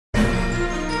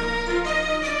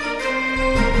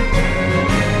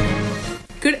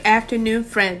Good afternoon,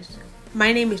 friends.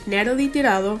 My name is Natalie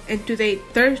Tirado, and today,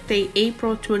 Thursday,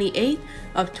 April 28th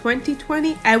of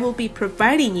 2020, I will be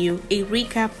providing you a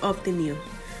recap of the news.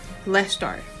 Let's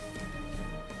start.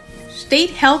 State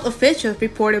health officials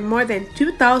reported more than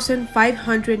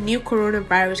 2,500 new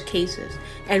coronavirus cases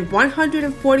and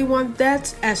 141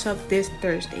 deaths as of this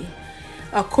Thursday.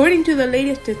 According to the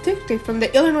latest statistics from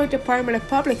the Illinois Department of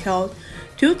Public Health,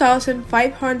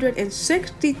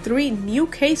 2,563 new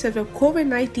cases of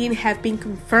COVID-19 have been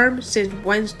confirmed since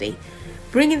Wednesday,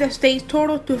 bringing the state's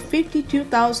total to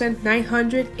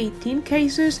 52,918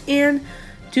 cases and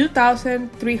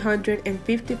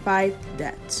 2,355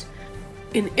 deaths.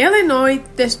 In Illinois,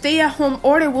 the stay-at-home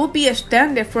order will be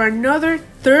extended for another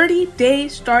 30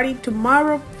 days starting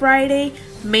tomorrow, Friday,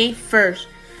 May 1st.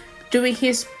 During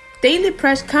his daily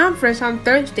press conference on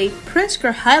Thursday,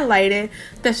 Pritzker highlighted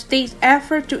the state's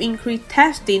effort to increase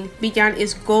testing beyond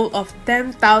its goal of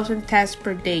 10,000 tests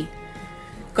per day.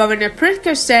 Governor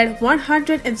Pritzker said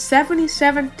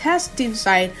 177 testing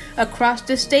sites across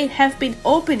the state have been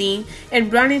opening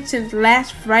and running since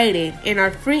last Friday and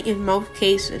are free in most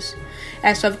cases.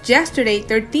 As of yesterday,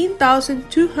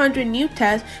 13,200 new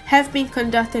tests have been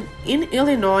conducted in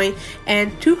Illinois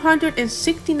and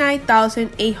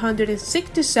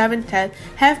 269,867 tests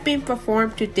have been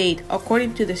performed to date,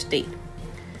 according to the state.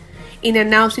 In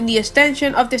announcing the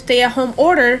extension of the stay-at-home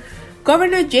order,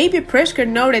 Governor J.B. Pritzker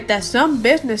noted that some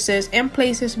businesses and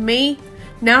places may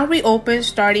now reopen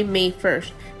starting May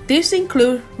 1st. These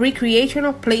include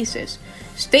recreational places.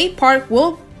 State Park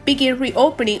will begin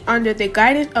reopening under the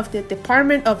guidance of the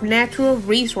Department of Natural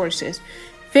Resources.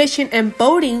 Fishing and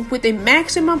boating with a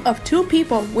maximum of 2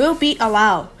 people will be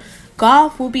allowed.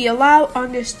 Golf will be allowed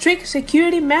under strict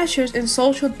security measures and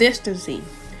social distancing.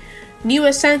 New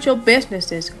essential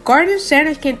businesses. Garden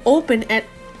centers can open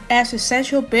as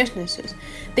essential businesses.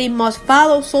 They must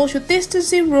follow social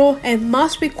distancing rules and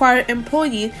must require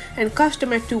employees and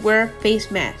customers to wear face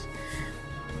masks.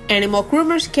 Animal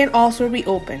groomers can also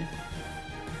reopen.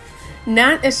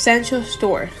 Non-essential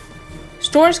stores.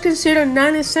 Stores considered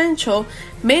non-essential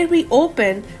may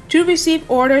reopen to receive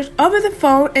orders over the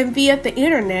phone and via the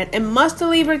internet and must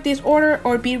deliver this order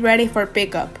or be ready for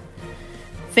pickup.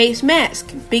 Face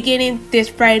mask. Beginning this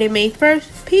Friday, May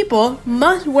 1st, people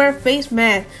must wear face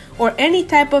masks or any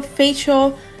type of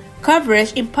facial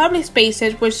coverage in public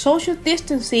spaces where social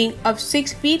distancing of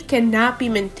 6 feet cannot be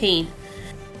maintained.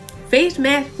 Face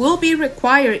masks will be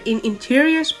required in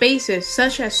interior spaces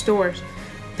such as stores.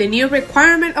 The new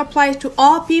requirement applies to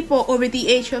all people over the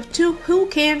age of 2 who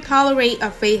can tolerate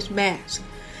a face mask.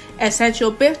 Essential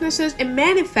businesses and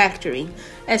manufacturing.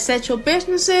 Essential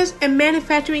businesses and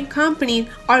manufacturing companies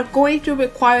are going to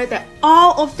require that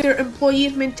all of their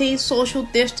employees maintain social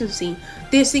distancing.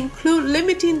 This includes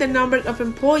limiting the number of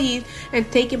employees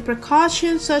and taking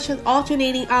precautions such as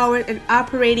alternating hours and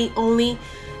operating only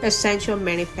essential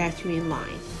manufacturing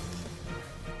line.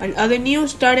 On other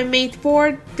news, starting May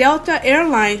 4th, Delta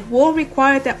Airlines will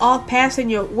require that all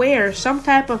passengers wear some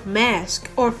type of mask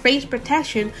or face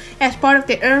protection as part of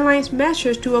the airline's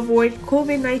measures to avoid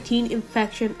COVID-19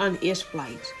 infection on its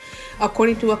flights.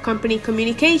 According to a company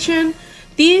communication,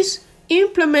 these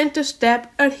implemented steps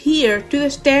adhere to the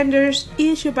standards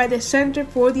issued by the Center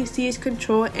for Disease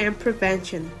Control and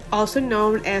Prevention, also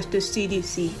known as the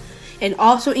CDC, and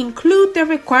also include the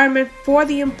requirement for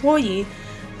the employee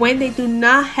when they do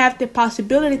not have the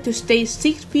possibility to stay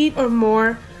 6 feet or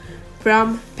more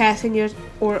from passengers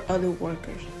or other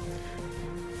workers.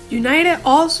 United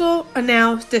also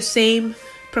announced the same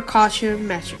precaution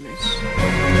measurements.